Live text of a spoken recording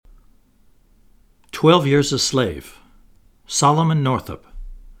12 Years a Slave. Solomon Northup.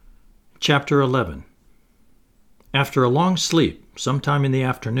 Chapter 11. After a long sleep, sometime in the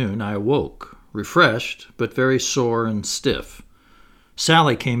afternoon, I awoke, refreshed, but very sore and stiff.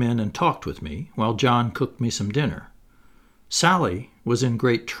 Sally came in and talked with me, while John cooked me some dinner. Sally was in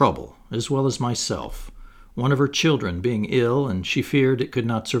great trouble, as well as myself, one of her children being ill, and she feared it could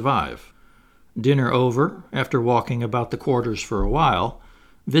not survive. Dinner over, after walking about the quarters for a while,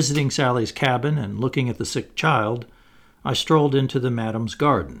 visiting Sally's cabin and looking at the sick child, I strolled into the madam's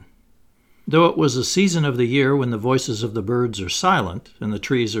garden. Though it was a season of the year when the voices of the birds are silent and the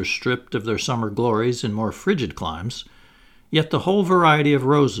trees are stripped of their summer glories in more frigid climes, yet the whole variety of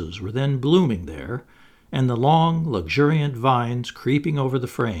roses were then blooming there, and the long, luxuriant vines creeping over the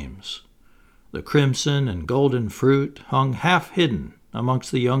frames. The crimson and golden fruit hung half hidden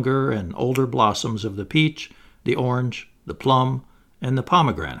amongst the younger and older blossoms of the peach, the orange, the plum, and the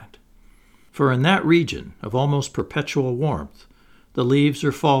pomegranate. For in that region of almost perpetual warmth, the leaves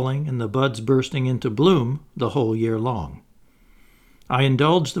are falling and the buds bursting into bloom the whole year long. I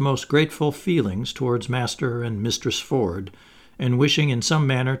indulged the most grateful feelings towards Master and Mistress Ford, and wishing in some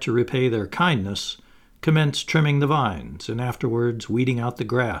manner to repay their kindness, commenced trimming the vines, and afterwards weeding out the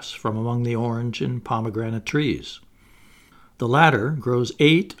grass from among the orange and pomegranate trees. The latter grows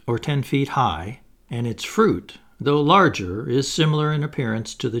 8 or 10 feet high, and its fruit, though larger, is similar in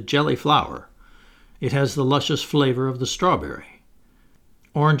appearance to the jelly flower. It has the luscious flavor of the strawberry.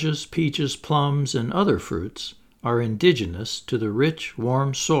 Oranges, peaches, plums, and other fruits are indigenous to the rich,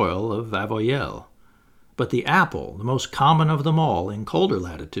 warm soil of Avoyelles. But the apple, the most common of them all in colder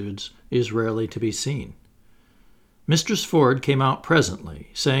latitudes, is rarely to be seen. Mistress Ford came out presently,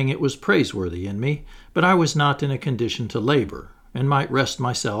 saying it was praiseworthy in me, but I was not in a condition to labor, and might rest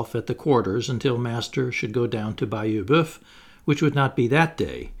myself at the quarters until Master should go down to Bayou Bœuf, which would not be that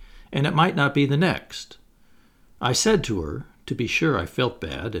day, and it might not be the next. I said to her, to be sure I felt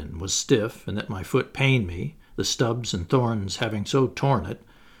bad, and was stiff, and that my foot pained me, the stubs and thorns having so torn it,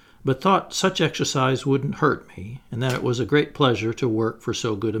 but thought such exercise wouldn't hurt me, and that it was a great pleasure to work for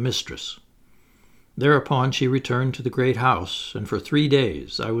so good a mistress. Thereupon she returned to the great house, and for 3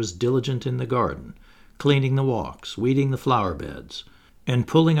 days I was diligent in the garden, cleaning the walks, weeding the flower beds, and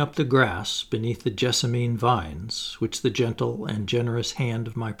pulling up the grass beneath the jessamine vines, which the gentle and generous hand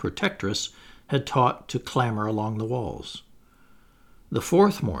of my protectress had taught to clamber along the walls. The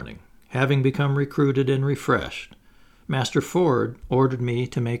 4th morning, having become recruited and refreshed, Master Ford ordered me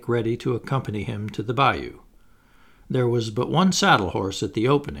to make ready to accompany him to the bayou. There was but one saddle horse at the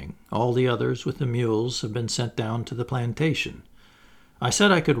opening. All the others with the mules have been sent down to the plantation. I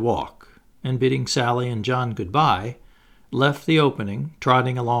said I could walk, and bidding Sally and John goodbye, left the opening,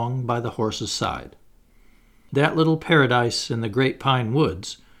 trotting along by the horse's side. That little paradise in the great pine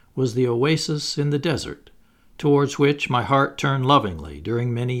woods was the oasis in the desert, towards which my heart turned lovingly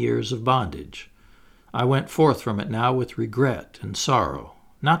during many years of bondage. I went forth from it now with regret and sorrow,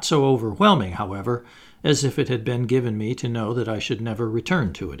 not so overwhelming, however, as if it had been given me to know that I should never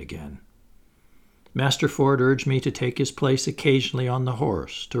return to it again. Master Ford urged me to take his place occasionally on the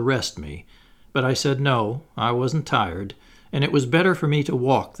horse, to rest me, but I said no, I wasn't tired, and it was better for me to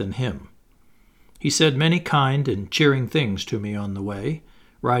walk than him. He said many kind and cheering things to me on the way,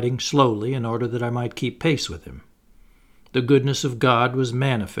 riding slowly in order that I might keep pace with him. The goodness of God was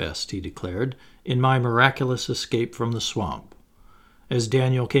manifest, he declared, in my miraculous escape from the swamp. As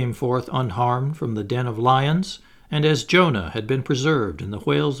Daniel came forth unharmed from the den of lions, and as Jonah had been preserved in the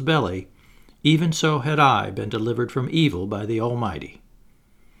whale's belly, even so had I been delivered from evil by the Almighty.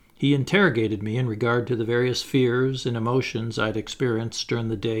 He interrogated me in regard to the various fears and emotions I'd experienced during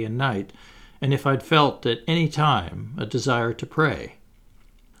the day and night, and if I'd felt at any time a desire to pray.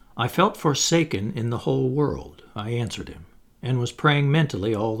 I felt forsaken in the whole world, I answered him, and was praying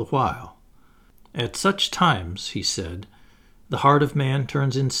mentally all the while. At such times, he said, the heart of man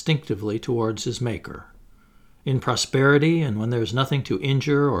turns instinctively towards his Maker. In prosperity, and when there is nothing to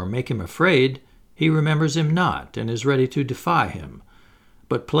injure or make him afraid, he remembers him not, and is ready to defy him.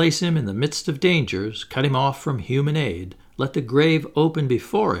 But place him in the midst of dangers, cut him off from human aid, let the grave open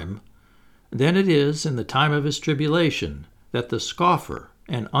before him, then it is, in the time of his tribulation, that the scoffer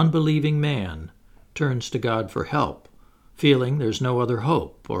and unbelieving man turns to God for help, feeling there's no other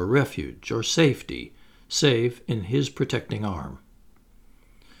hope or refuge or safety save in his protecting arm.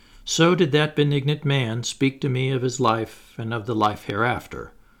 So did that benignant man speak to me of his life and of the life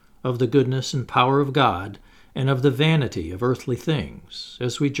hereafter, of the goodness and power of God, and of the vanity of earthly things,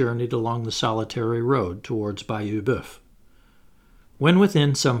 as we journeyed along the solitary road towards Bayou Bœuf. When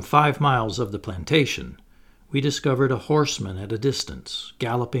within some 5 miles of the plantation, we discovered a horseman at a distance,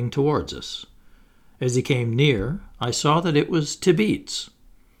 galloping towards us. As he came near, I saw that it was Tibeats.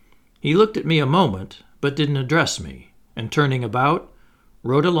 He looked at me a moment, but didn't address me, and turning about,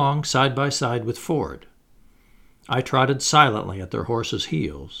 rode along side by side with Ford. I trotted silently at their horses'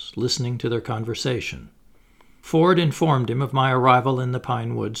 heels, listening to their conversation. Ford informed him of my arrival in the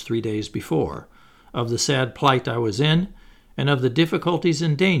pine woods 3 days before, of the sad plight I was in, and of the difficulties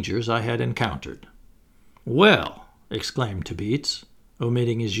and dangers I had encountered. "Well," exclaimed Tibeats,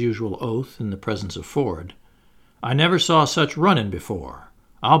 omitting his usual oath in the presence of Ford, "I never saw such running before.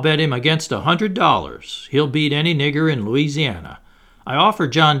 I'll bet him against $100 he'll beat any nigger in Louisiana. I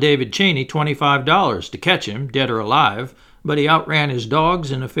offered John David Cheney $25 to catch him, dead or alive, but he outran his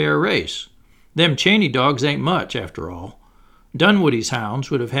dogs in a fair race. Them Cheney dogs ain't much, after all. Dunwoody's hounds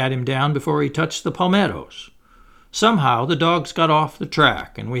would have had him down before he touched the palmettos. Somehow the dogs got off the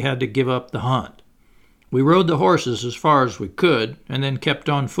track, and we had to give up the hunt. We rode the horses as far as we could, and then kept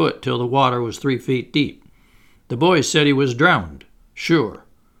on foot till the water was 3 feet deep. The boys said he was drowned, sure.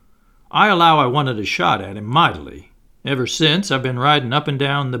 I allow I wanted a shot at him mightily. Ever since, I've been riding up and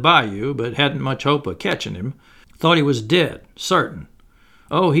down the bayou, but hadn't much hope of catching him. Thought he was dead, certain.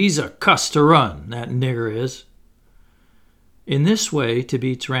 Oh, he's a cuss to run, that nigger is." In this way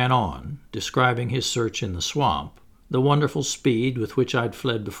Tibeats ran on, describing his search in the swamp, the wonderful speed with which I'd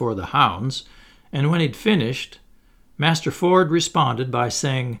fled before the hounds, and when he'd finished, Master Ford responded by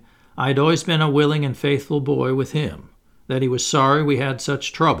saying I'd always been a willing and faithful boy with him, that he was sorry we had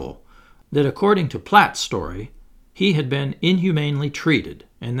such trouble, that according to Platt's story, he had been inhumanely treated,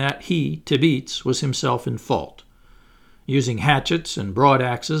 and that he, Tibeats, was himself in fault. Using hatchets and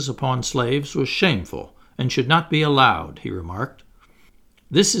broadaxes upon slaves was shameful, and should not be allowed, he remarked.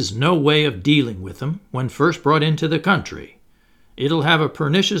 "This is no way of dealing with them when first brought into the country. It'll have a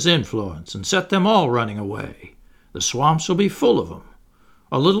pernicious influence and set them all running away. The swamps will be full of them.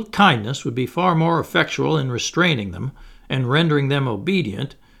 A little kindness would be far more effectual in restraining them and rendering them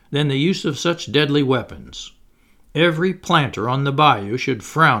obedient than the use of such deadly weapons. Every planter on the bayou should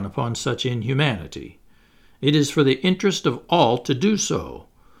frown upon such inhumanity. It is for the interest of all to do so.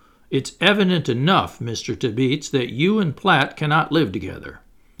 It's evident enough, Mr. Tibeats, that you and Platt cannot live together.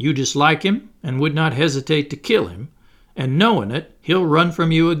 You dislike him and would not hesitate to kill him, and knowing it, he'll run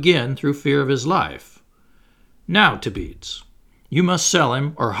from you again through fear of his life. Now, Tibeats, you must sell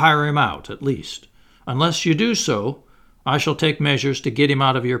him or hire him out, at least. Unless you do so, I shall take measures to get him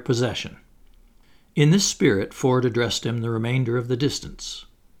out of your possession." In this spirit Ford addressed him the remainder of the distance.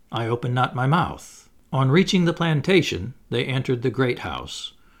 I opened not my mouth. On reaching the plantation, they entered the great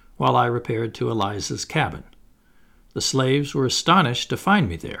house, while I repaired to Eliza's cabin. The slaves were astonished to find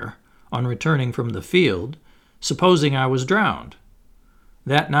me there, on returning from the field, supposing I was drowned.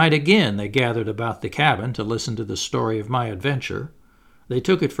 That night again they gathered about the cabin to listen to the story of my adventure. They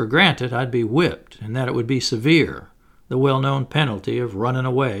took it for granted I'd be whipped, and that it would be severe, the well-known penalty of running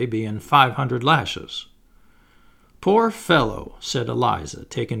away being 500 lashes. "Poor fellow," said Eliza,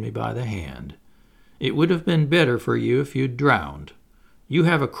 taking me by the hand. "It would have been better for you if you'd drowned. You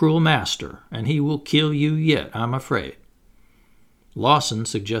have a cruel master, and he will kill you yet, I'm afraid." Lawson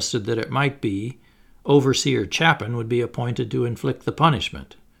suggested that it might be Overseer Chapin would be appointed to inflict the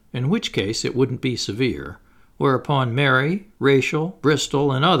punishment, in which case it wouldn't be severe, whereupon Mary, Rachel,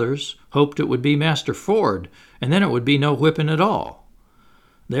 Bristol, and others hoped it would be Master Ford, and then it would be no whipping at all.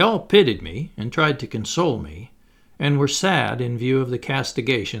 They all pitied me and tried to console me, and were sad in view of the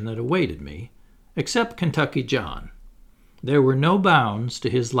castigation that awaited me, except Kentucky John. There were no bounds to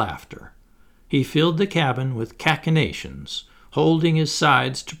his laughter. He filled the cabin with cachinnations, holding his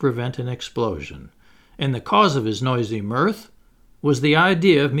sides to prevent an explosion, and the cause of his noisy mirth was the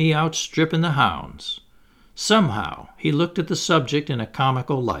idea of me outstripping the hounds. Somehow he looked at the subject in a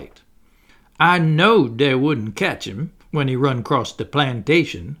comical light. "I knowed they wouldn't catch him when he run across the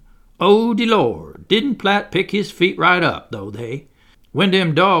plantation. Oh, de Lord, didn't Platt pick his feet right up, though they? When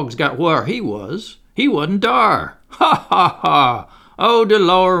them dogs got whar he wasn't dar. Ha, ha, ha! Oh, de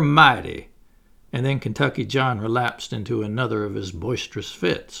Lord mighty!" And then Kentucky John relapsed into another of his boisterous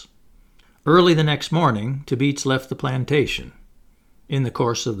fits. Early the next morning, Tibeats left the plantation. In the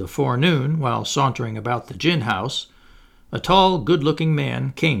course of the forenoon, while sauntering about the gin house, a tall, good-looking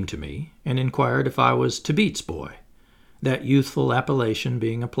man came to me and inquired if I was Tibeats' boy, that youthful appellation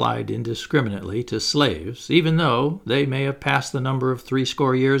being applied indiscriminately to slaves, even though they may have passed the number of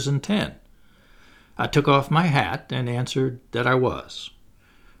 80 years and 10. I took off my hat and answered that I was.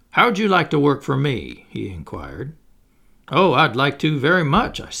 "How'd you like to work for me?" he inquired. "Oh, I'd like to very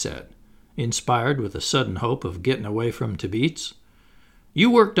much," I said, inspired with a sudden hope of getting away from Tibeats.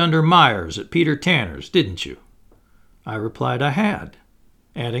 "You worked under Myers at Peter Tanner's, didn't you?" I replied I had.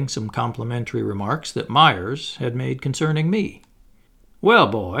 adding some complimentary remarks that Myers had made concerning me. "Well,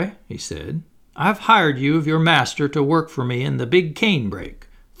 boy," he said, "I've hired you of your master to work for me in the big cane brake,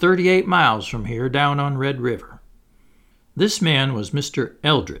 38 miles from here down on Red River." This man was Mr.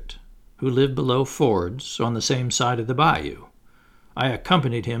 Eldret, who lived below Ford's on the same side of the bayou. I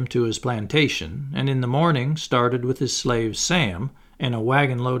accompanied him to his plantation, and in the morning started with his slave Sam and a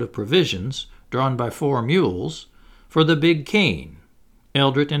wagon load of provisions, drawn by 4 mules, for the Big Cane,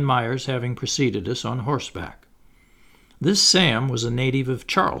 Eldret and Myers having preceded us on horseback. This Sam was a native of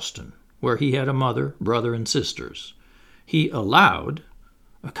Charleston, where he had a mother, brother, and sisters. He allowed,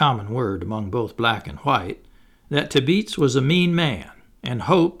 a common word among both black and white, that Tibeats was a mean man, and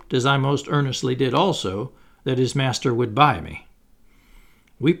hoped, as I most earnestly did also, that his master would buy me.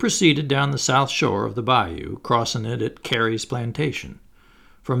 We proceeded down the south shore of the bayou, crossing it at Carey's plantation.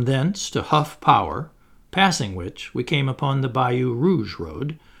 From thence to Huff Power, passing which we came upon the Bayou Rouge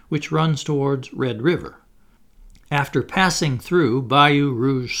road, which runs towards Red River. After passing through Bayou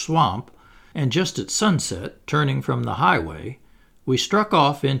Rouge Swamp, and just at sunset, turning from the highway, we struck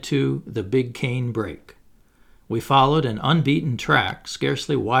off into the Big Cane Brake. We followed an unbeaten track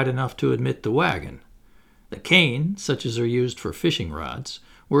scarcely wide enough to admit the wagon. The cane, such as are used for fishing rods,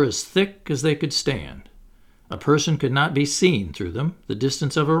 were as thick as they could stand. A person could not be seen through them the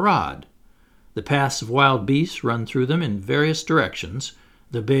distance of a rod. The paths of wild beasts run through them in various directions,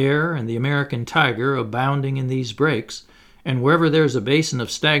 the bear and the American tiger abounding in these brakes, and wherever there's a basin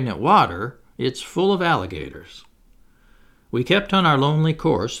of stagnant water, it's full of alligators. We kept on our lonely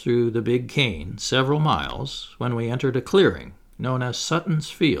course through the Big Cane several miles when we entered a clearing known as Sutton's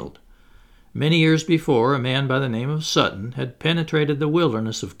Field. Many years before, a man by the name of Sutton had penetrated the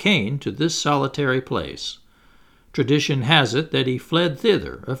wilderness of cane to this solitary place. Tradition has it that he fled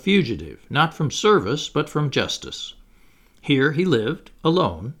thither, a fugitive, not from service, but from justice. Here he lived,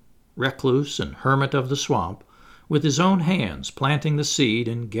 alone, recluse and hermit of the swamp, with his own hands planting the seed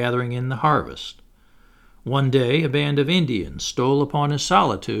and gathering in the harvest. One day a band of Indians stole upon his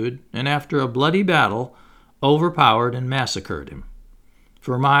solitude, and after a bloody battle, overpowered and massacred him.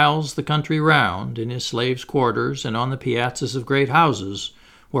 For miles the country round, in his slaves' quarters and on the piazzas of great houses,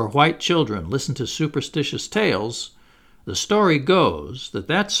 where white children listen to superstitious tales, the story goes that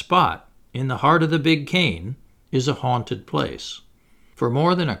that spot, in the heart of the Big Cane, is a haunted place. For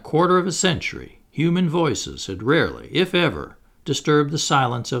more than a quarter of a century, human voices had rarely, if ever, disturbed the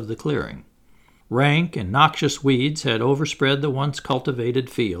silence of the clearing. Rank and noxious weeds had overspread the once cultivated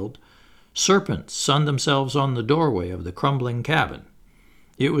field. Serpents sunned themselves on the doorway of the crumbling cabin.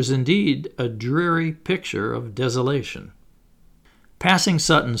 It was indeed a dreary picture of desolation. Passing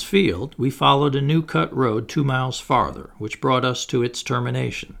Sutton's Field, we followed a new-cut road 2 miles farther, which brought us to its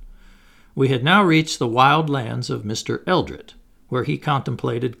termination. We had now reached the wild lands of Mr. Eldret, where he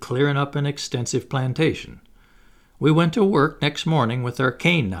contemplated clearing up an extensive plantation. We went to work next morning with our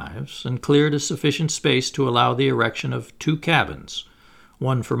cane knives and cleared a sufficient space to allow the erection of 2 cabins,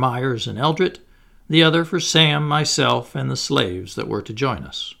 one for Myers and Eldret, the other for Sam, myself, and the slaves that were to join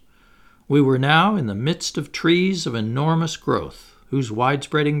us. We were now in the midst of trees of enormous growth, whose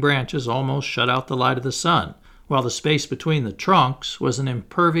wide-spreading branches almost shut out the light of the sun, while the space between the trunks was an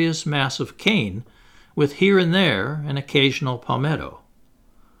impervious mass of cane, with here and there an occasional palmetto.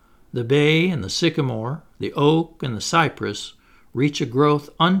 The bay and the sycamore, the oak and the cypress reach a growth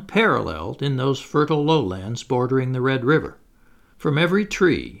unparalleled in those fertile lowlands bordering the Red River. From every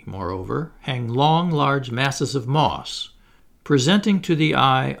tree, moreover, hang long, large masses of moss, presenting to the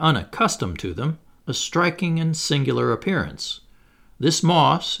eye unaccustomed to them a striking and singular appearance. This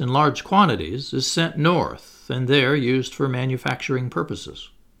moss, in large quantities, is sent north and there used for manufacturing purposes.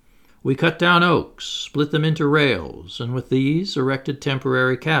 We cut down oaks, split them into rails, and with these erected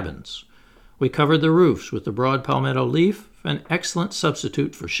temporary cabins. We covered the roofs with the broad palmetto leaf, an excellent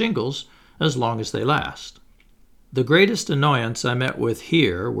substitute for shingles as long as they last. The greatest annoyance I met with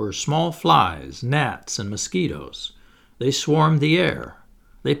here were small flies, gnats, and mosquitos. They swarmed the air.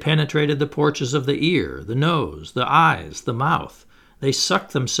 They penetrated the porches of the ear, the nose, the eyes, the mouth. They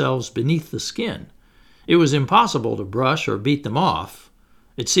sucked themselves beneath the skin. It was impossible to brush or beat them off.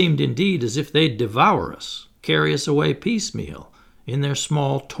 It seemed indeed as if they'd devour us, carry us away piecemeal, in their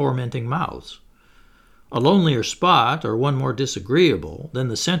small, tormenting mouths. A lonelier spot, or one more disagreeable, than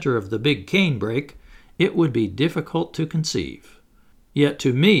the center of the Big Cane Brake, it would be difficult to conceive. Yet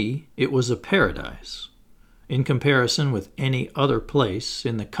to me it was a paradise, in comparison with any other place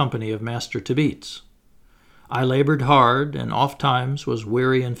in the company of Master Tibeats. I labored hard, and ofttimes was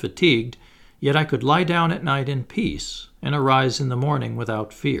weary and fatigued, yet I could lie down at night in peace, and arise in the morning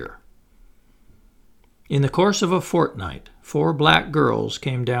without fear. In the course of a fortnight, 4 black girls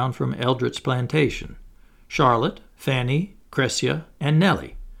came down from Eldret's plantation: Charlotte, Fanny, Cressia, and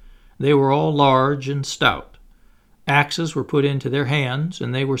Nellie. They were all large and stout. Axes were put into their hands,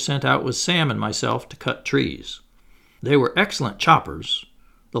 and they were sent out with Sam and myself to cut trees. They were excellent choppers,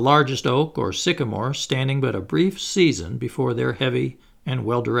 the largest oak or sycamore standing but a brief season before their heavy and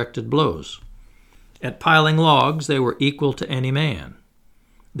well-directed blows. At piling logs they were equal to any man.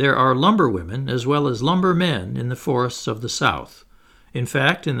 There are lumber women as well as lumber men in the forests of the South. In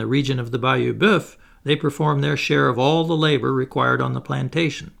fact, in the region of the Bayou Bœuf, they perform their share of all the labor required on the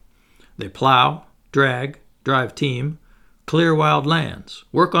plantation. They plow, drag, drive team, clear wild lands,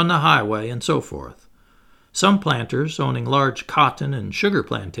 work on the highway, and so forth. Some planters, owning large cotton and sugar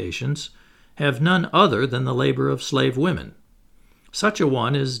plantations, have none other than the labor of slave women. Such a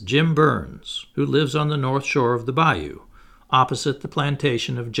one is Jim Burns, who lives on the north shore of the bayou, opposite the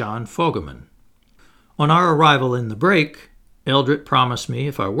plantation of John Fogelman. On our arrival in the break, Eldret promised me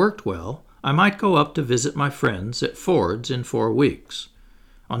if I worked well, I might go up to visit my friends at Ford's in 4 weeks.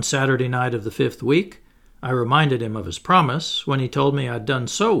 On Saturday night of the 5th week, I reminded him of his promise when he told me I'd done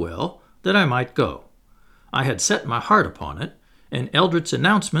so well that I might go. I had set my heart upon it, and Eldret's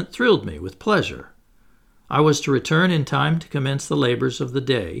announcement thrilled me with pleasure. I was to return in time to commence the labors of the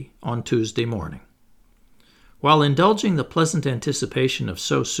day on Tuesday morning. While indulging the pleasant anticipation of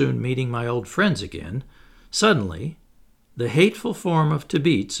so soon meeting my old friends again, suddenly the hateful form of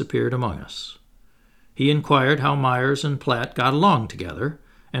Tibeats appeared among us. He inquired how Myers and Platt got along together,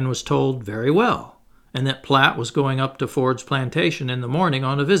 and was told very well, and that Platt was going up to Ford's plantation in the morning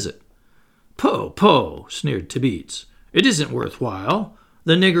on a visit. "Poh, poh," sneered Tibeats. "It isn't worth while.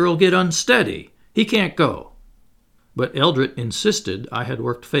 The nigger'll get unsteady. He can't go." But Eldret insisted I had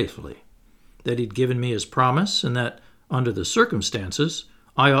worked faithfully, that he'd given me his promise, and that, under the circumstances,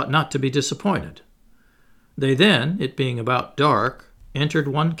 I ought not to be disappointed. They then, it being about dark, entered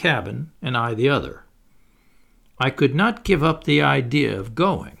one cabin and I the other. I could not give up the idea of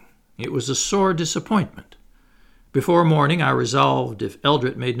going. It was a sore disappointment. Before morning I resolved, if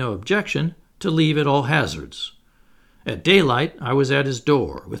Eldret made no objection, to leave at all hazards. At daylight I was at his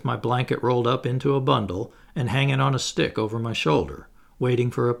door, with my blanket rolled up into a bundle and hanging on a stick over my shoulder,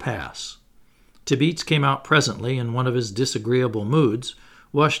 waiting for a pass. Tibeats came out presently in one of his disagreeable moods,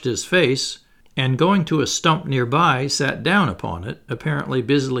 washed his face, and going to a stump nearby, sat down upon it, apparently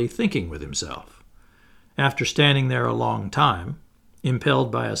busily thinking with himself. After standing there a long time,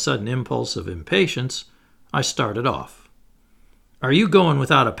 impelled by a sudden impulse of impatience, I started off. "Are you going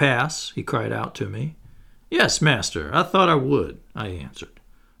without a pass?" he cried out to me. "Yes, master, I thought I would," I answered.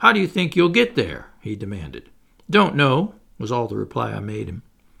 "How do you think you'll get there?" he demanded. "Don't know," was all the reply I made him.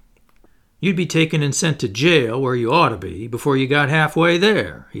 "You'd be taken and sent to jail, where you ought to be, before you got halfway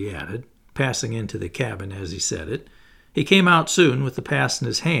there," he added, passing into the cabin as he said it. He came out soon with the pass in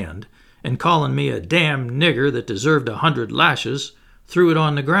his hand, and calling me a damned nigger that deserved 100 lashes, threw it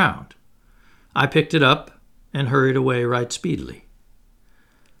on the ground. I picked it up and hurried away right speedily.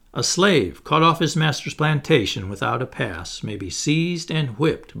 A slave caught off his master's plantation without a pass may be seized and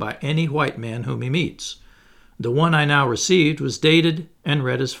whipped by any white man whom he meets. The one I now received was dated and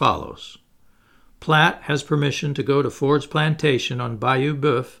read as follows: Platt has permission to go to Ford's plantation on Bayou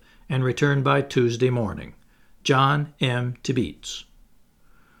Bœuf and return by Tuesday morning. John M. Tibeats.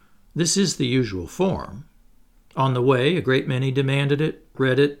 This is the usual form. On the way, a great many demanded it,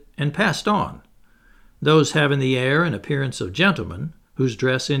 read it, and passed on. Those having the air and appearance of gentlemen, whose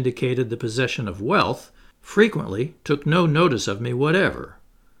dress indicated the possession of wealth, frequently took no notice of me whatever.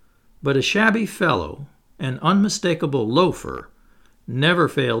 But a shabby fellow, an unmistakable loafer, never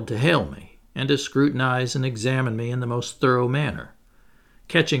failed to hail me, and to scrutinize and examine me in the most thorough manner.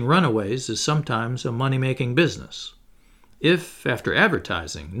 Catching runaways is sometimes a money-making business. If, after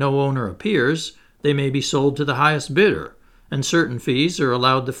advertising, no owner appears, they may be sold to the highest bidder, and certain fees are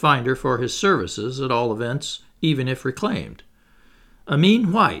allowed the finder for his services, at all events, even if reclaimed. A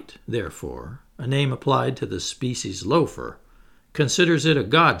mean white, therefore, a name applied to the species loafer, considers it a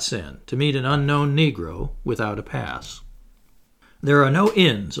godsend to meet an unknown Negro without a pass. There are no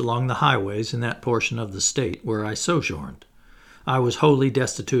inns along the highways in that portion of the state where I sojourned. I was wholly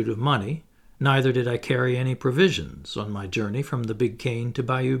destitute of money, neither did I carry any provisions on my journey from the Big Cane to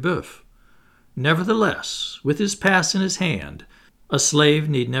Bayou Bœuf. Nevertheless, with his pass in his hand, a slave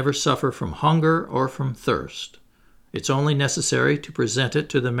need never suffer from hunger or from thirst. It's only necessary to present it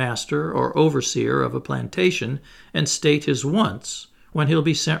to the master or overseer of a plantation and state his wants, when he'll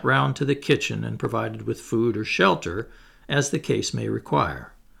be sent round to the kitchen and provided with food or shelter, as the case may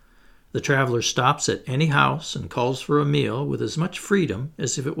require. The traveler stops at any house and calls for a meal with as much freedom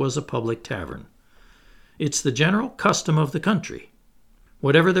as if it was a public tavern. It's the general custom of the country.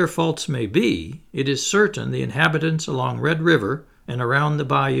 Whatever their faults may be, it is certain the inhabitants along Red River and around the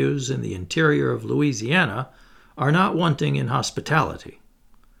bayous in the interior of Louisiana are not wanting in hospitality.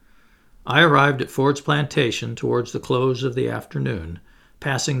 I arrived at Ford's plantation towards the close of the afternoon,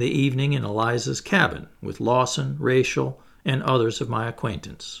 passing the evening in Eliza's cabin with Lawson, Rachel, and others of my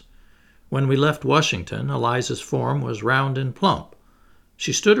acquaintance. When we left Washington, Eliza's form was round and plump.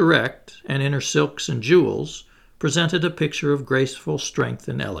 She stood erect, and in her silks and jewels presented a picture of graceful strength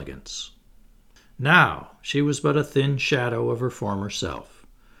and elegance. Now she was but a thin shadow of her former self.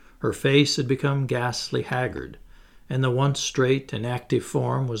 Her face had become ghastly haggard, and the once straight and active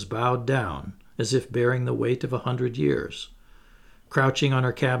form was bowed down, as if bearing the weight of 100 years. Crouching on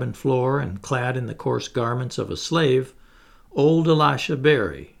her cabin floor and clad in the coarse garments of a slave, old Elisha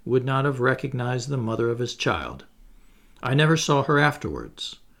Berry would not have recognized the mother of his child. I never saw her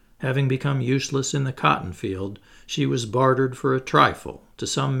afterwards. Having become useless in the cotton field, she was bartered for a trifle to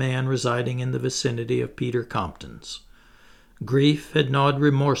some man residing in the vicinity of Peter Compton's. Grief had gnawed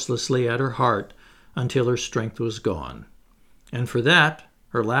remorselessly at her heart until her strength was gone. And for that,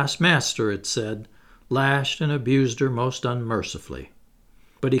 her last master, it said, lashed and abused her most unmercifully.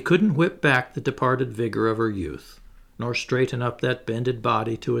 But he couldn't whip back the departed vigor of her youth, nor straighten up that bended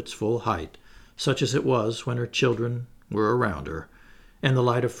body to its full height, such as it was when her children were around her, and the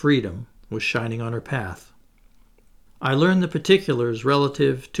light of freedom was shining on her path. I learned the particulars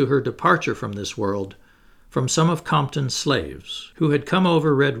relative to her departure from this world from some of Compton's slaves, who had come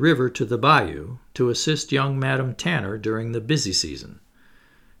over Red River to the bayou to assist young Madam Tanner during the busy season.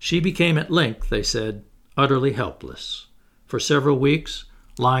 She became at length, they said, utterly helpless. For several weeks,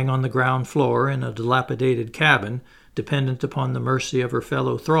 lying on the ground floor in a dilapidated cabin, dependent upon the mercy of her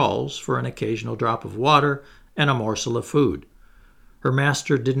fellow thralls for an occasional drop of water and a morsel of food. Her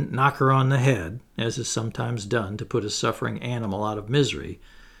master didn't knock her on the head, as is sometimes done to put a suffering animal out of misery,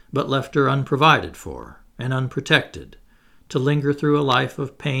 but left her unprovided for and unprotected, to linger through a life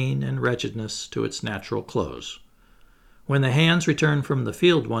of pain and wretchedness to its natural close. When the hands returned from the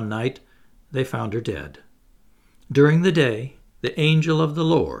field one night, they found her dead. During the day, the angel of the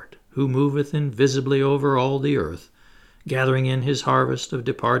Lord, who moveth invisibly over all the earth, gathering in his harvest of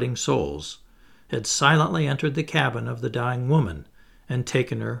departing souls, had silently entered the cabin of the dying woman and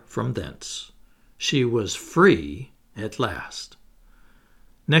taken her from thence. She was free at last.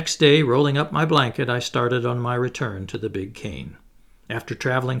 Next day, rolling up my blanket, I started on my return to the Big Cane. After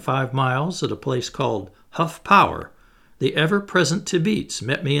traveling 5 miles at a place called Huff Power, the ever-present Tibeats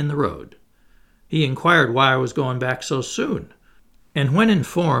met me in the road. He inquired why I was going back so soon, and when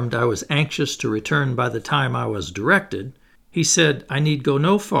informed I was anxious to return by the time I was directed, he said I need go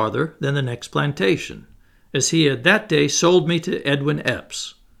no farther than the next plantation, as he had that day sold me to Edwin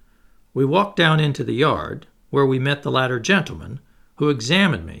Epps. We walked down into the yard, where we met the latter gentleman, who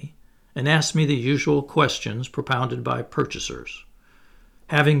examined me and asked me the usual questions propounded by purchasers.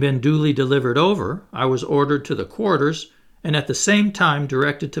 Having been duly delivered over, I was ordered to the quarters and at the same time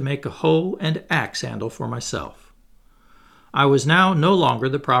directed to make a hoe and axe handle for myself. I was now no longer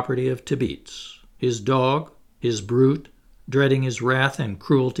the property of Tibeats, his dog, his brute, dreading his wrath and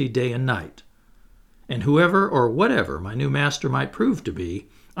cruelty day and night. And whoever or whatever my new master might prove to be,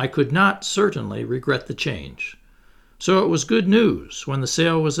 I could not certainly regret the change. So it was good news when the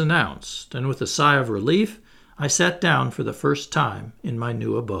sale was announced, and with a sigh of relief, I sat down for the first time in my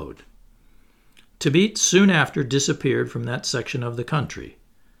new abode. Tibeats soon after disappeared from that section of the country.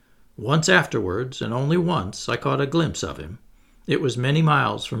 Once afterwards, and only once, I caught a glimpse of him. It was many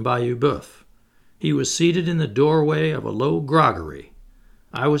miles from Bayou Bœuf. He was seated in the doorway of a low groggery.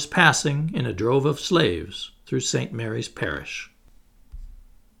 I was passing in a drove of slaves through St. Mary's Parish.